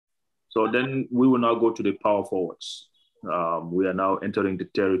So then we will now go to the power forwards. We are now entering the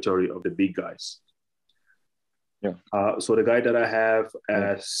territory of the big guys. Yeah. So the guy that I have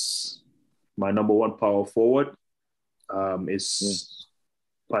as my number one power forward is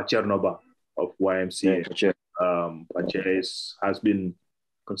Pachernoba of YMCA. Pache has been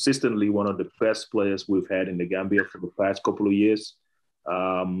consistently one of the best players we've had in the Gambia for the past couple of years.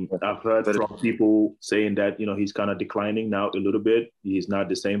 I've heard from people saying that, he's kind of declining now a little bit. He's not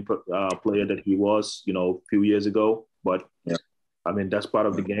the same player that he was, a few years ago. But, I mean, that's part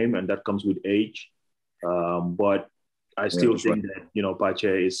of the game, and that comes with age. But I still think that,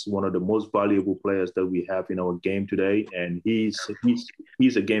 Pache is one of the most valuable players that we have in our game today. And he's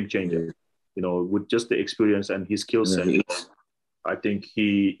a game changer, with just the experience and his skill set. I think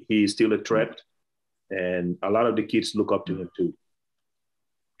he is still a threat. And a lot of the kids look up to him too.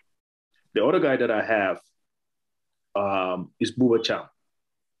 The other guy that I have is Buba Cham.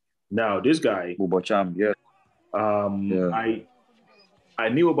 Now, this guy, Buba Cham, I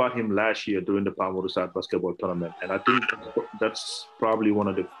knew about him last year during the Palm Side basketball tournament, and I think that's probably one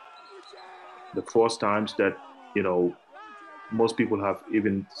of the first times that most people have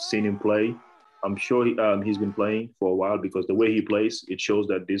even seen him play. I'm sure he's been playing for a while, because the way he plays, it shows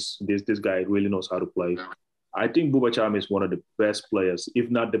that this guy really knows how to play. I think Buba Cham is one of the best players, if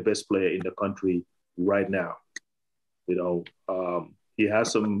not the best player in the country right now. He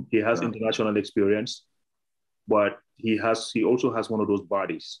has international experience, but he also has one of those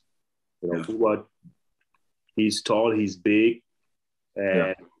bodies. Buba, he's tall, he's big,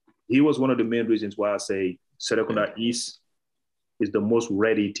 and he was one of the main reasons why I say Serekunda East is the most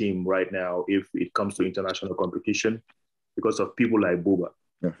ready team right now if it comes to international competition, because of people like Buba.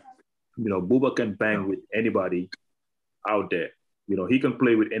 Buba can bang with anybody out there. He can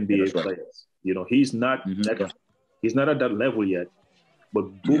play with NBA players. He's not he's not at that level yet,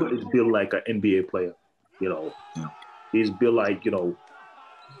 but Buba is built like an NBA player. He's built like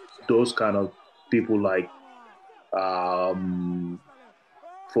those kind of people, like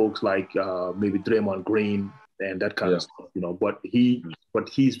folks like maybe Draymond Green and that kind of stuff. But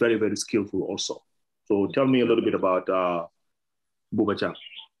he's very, very skillful also. So tell me a little bit about Buba Cham.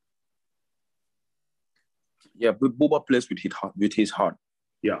 Yeah, but Buba plays with his heart.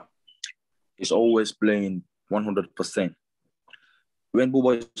 Yeah. He's always playing 100%. When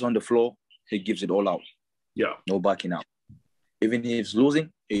Buba is on the floor, he gives it all out. Yeah. No backing out. Even if he's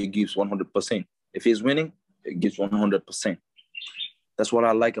losing, he gives 100%. If he's winning, he gives 100%. That's what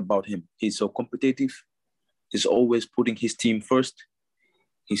I like about him. He's so competitive. He's always putting his team first.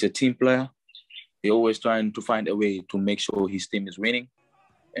 He's a team player. He's always trying to find a way to make sure his team is winning.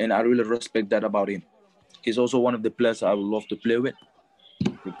 And I really respect that about him. He's also one of the players I would love to play with,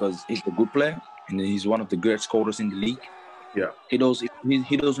 because he's a good player and he's one of the great scorers in the league. Yeah. He doesn't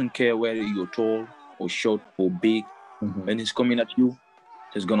care whether you're tall or short or big. When he's coming at you,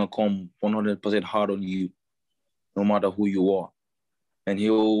 he's going to come 100% hard on you, no matter who you are. And he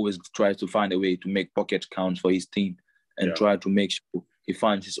always tries to find a way to make pockets count for his team and try to make sure he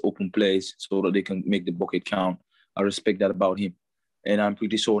finds his open plays so that they can make the bucket count. I respect that about him. And I'm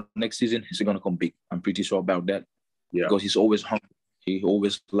pretty sure next season he's going to come big. I'm pretty sure about that. Yeah. Because he's always hungry. He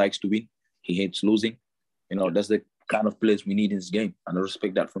always likes to win. He hates losing. That's the kind of players we need in this game. And I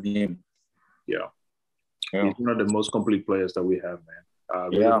respect that from him. Yeah. He's one of the most complete players that we have, man.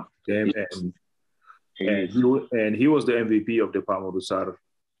 Game, and he was the MVP of the Palma Rusar.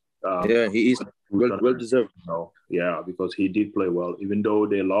 He is well deserved. Yeah, because he did play well, even though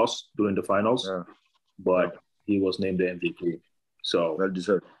they lost during the finals. But he was named the MVP. So well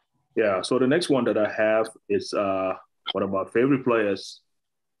deserved. Yeah. So the next one that I have is one of my favorite players.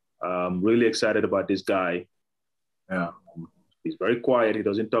 I'm really excited about this guy. He's very quiet. He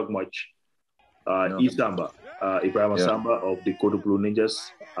doesn't talk much. Isamba, Ibrahim Samba of the Kodo Blue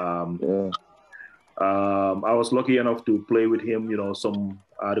Ninjas. I was lucky enough to play with him, some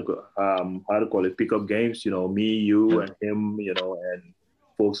pickup games, me, you, and him, and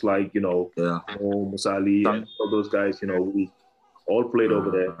folks like, Musali and all those guys, we all played over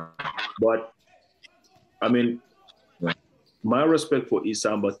there. But, I mean, my respect for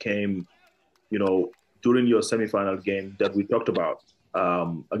Isamba came, during your semifinal game that we talked about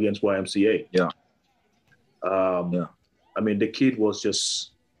against YMCA. I mean, the kid was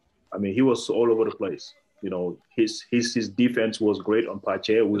just, he was all over the place. His defense was great on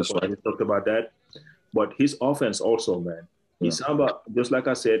Pache. We talked about that. But his offense also, man. Isamba, just like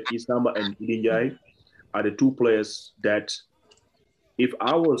I said, Isamba and Idinjai are the two players that if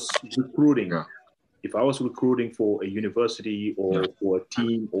I was recruiting for a university or for a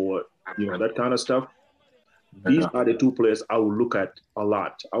team or, that kind of stuff, these are the two players I will look at a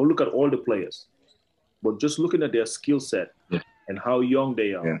lot. I will look at all the players, but just looking at their skill set and how young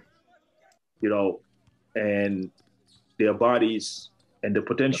they are, you know, and their bodies and the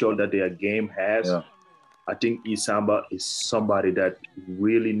potential that their game has, I think Isamba is somebody that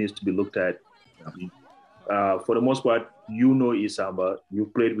really needs to be looked at. For the most part, you know Isamba.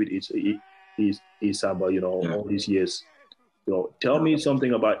 You played with Isamba, you know, all these years. So tell me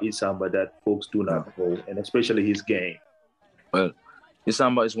something about Isamba that folks do not know, and especially his game. Well,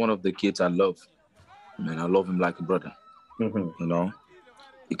 Isamba is one of the kids I love. Man, I love him like a brother. You know,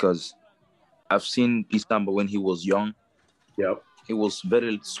 because I've seen Isamba when he was young. Yep. He was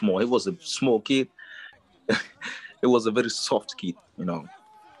very small. He was a small kid. He was a very soft kid, you know.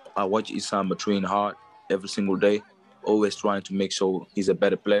 I watch Isamba train hard every single day, always trying to make sure he's a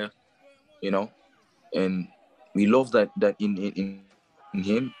better player, you know. And we love that in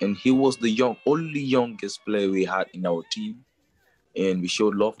him. And he was the only youngest player we had in our team. And we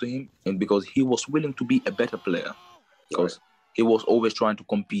showed love to him. And because he was willing to be a better player, because he was always trying to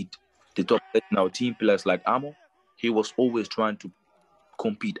compete. The top players in our team, players like Amo, he was always trying to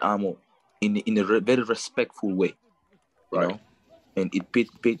compete Amo in a very respectful way, you know. And it paid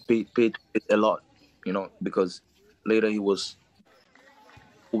a lot, you know, because later he was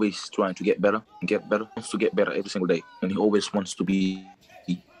always trying to get better, wants to get better every single day. And he always wants to be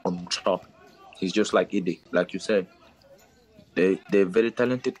on top. He's just like Ide, like you said. They're very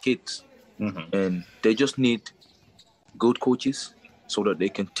talented kids. And they just need good coaches so that they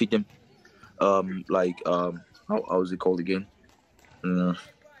can teach them, how is it called again?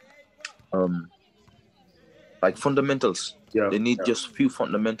 Like fundamentals. They need just few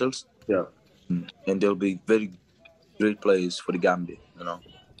fundamentals. And they'll be very great players for the Gambia, you know.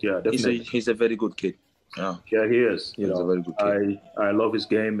 Yeah, definitely. He's a very good kid. Yeah, he is. You he's know, a very good kid. I love his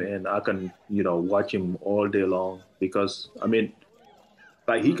game, and I can, you know, watch him all day long because, I mean,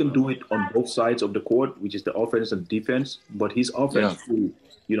 like he can do it on both sides of the court, which is the offense and defense. But his offense, too,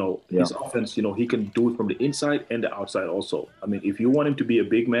 you know, his offense, you know, he can do it from the inside and the outside also. I mean, if you want him to be a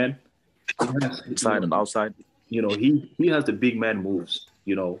big man, inside and outside, you know, he has the big man moves,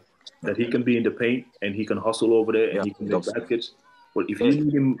 you know, that he can be in the paint and he can hustle over there and he can make baskets. But if you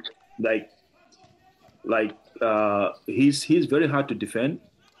need him, he's very hard to defend.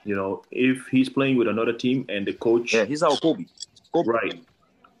 You know, if he's playing with another team and the coach, he's our Kobe. Right,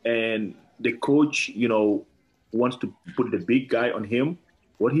 and the coach, you know, wants to put the big guy on him.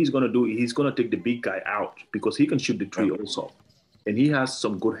 What he's gonna do, he's gonna take the big guy out because he can shoot the three also, and he has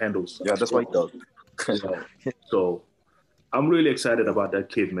some good handles. Yeah, that's what he does. You know? So I'm really excited about that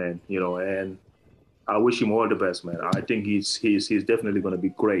kid, man. You know, and I wish him all the best, man. I think he's definitely going to be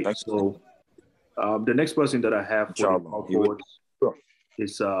great. So the next person that I have for forward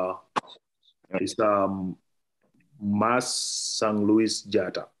is Mas San Luis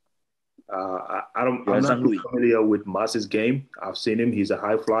Jata. I'm not too familiar with Mas's game. I've seen him. He's a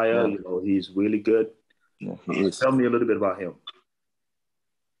high flyer. You know, he's really good. Tell me a little bit about him.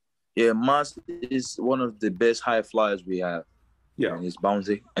 Yeah, Mas is one of the best high flyers we have. Yeah, and he's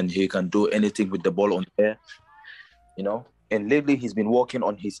bouncy and he can do anything with the ball on the air, you know. And lately he's been working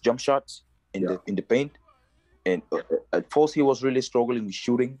on his jump shots in the paint. And at first he was really struggling with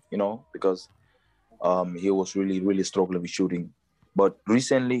shooting, you know, because he was really struggling with shooting. But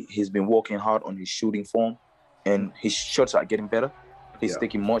recently he's been working hard on his shooting form, and his shots are getting better. He's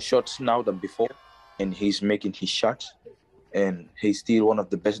taking more shots now than before, and he's making his shots. And he's still one of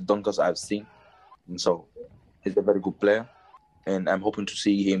the best dunkers I've seen. And so he's a very good player. And I'm hoping to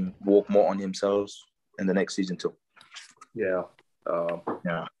see him work more on himself in the next season too. Yeah.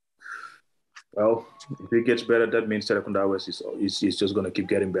 Well, if he gets better, that means Serekunda West is just going to keep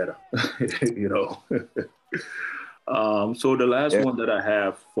getting better, you know. So the last one that I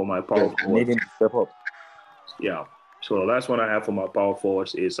have for my power forward. Yeah. So the last one I have for my power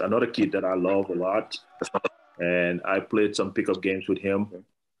forwards is another kid that I love a lot. And I played some pickup games with him.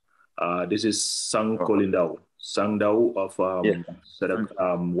 This is Sang Kolindao. Sang Dao of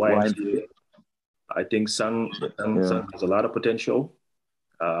YMCA. I think Sang has a lot of potential.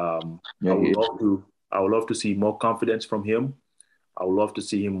 I would love to see more confidence from him. I would love to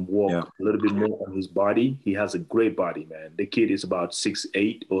see him walk a little bit more on his body. He has a great body, man. The kid is about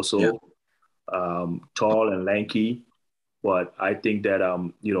 6'8" or so, tall and lanky. But I think that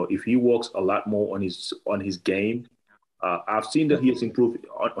you know, if he works a lot more on his game, I've seen that he has improved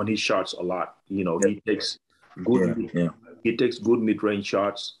on his shots a lot. You know, he takes good mid-range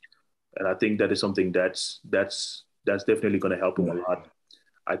shots, and I think that is something that's definitely going to help him a lot.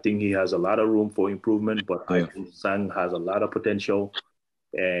 I think he has a lot of room for improvement, but I think Sang has a lot of potential,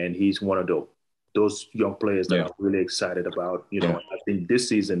 and he's one of those. those young players that I'm really excited about. You know, I think this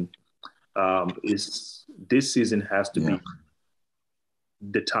season has to be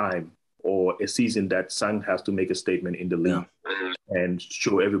the time, or a season that Sang has to make a statement in the league and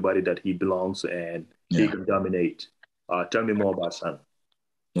show everybody that he belongs and he can dominate. Tell me more about Sang.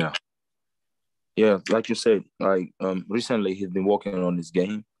 Yeah, like you said, like recently he's been working on his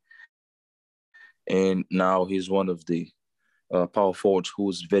game, and now he's one of the power forwards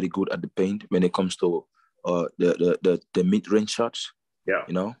who's very good at the paint when it comes to the mid-range shots. Yeah,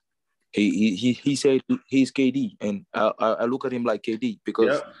 you know, he said he's KD, and I look at him like KD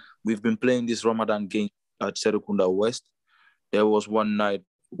because we've been playing this Ramadan game at Serukunda West. There was one night,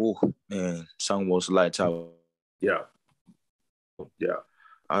 oh man, Sang was lights out. Yeah.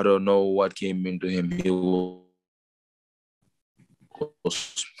 I don't know what came into him. He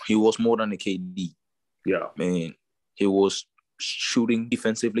was more than a KD. Yeah, man. He was shooting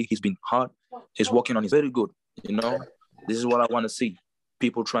defensively. He's been hard. He's working on. He's very good. You know, this is what I want to see.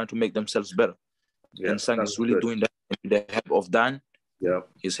 People trying to make themselves better. And Sang is really doing that. With the help of Dan,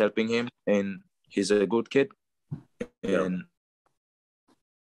 he's helping him, and he's a good kid. And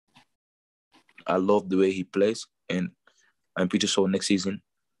I love the way he plays. And I'm pretty sure next season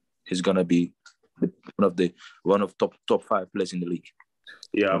he's gonna be one of top 5 players in the league.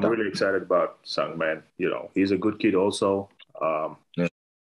 Yeah, I'm really excited about Sang, man. You know, he's a good kid also.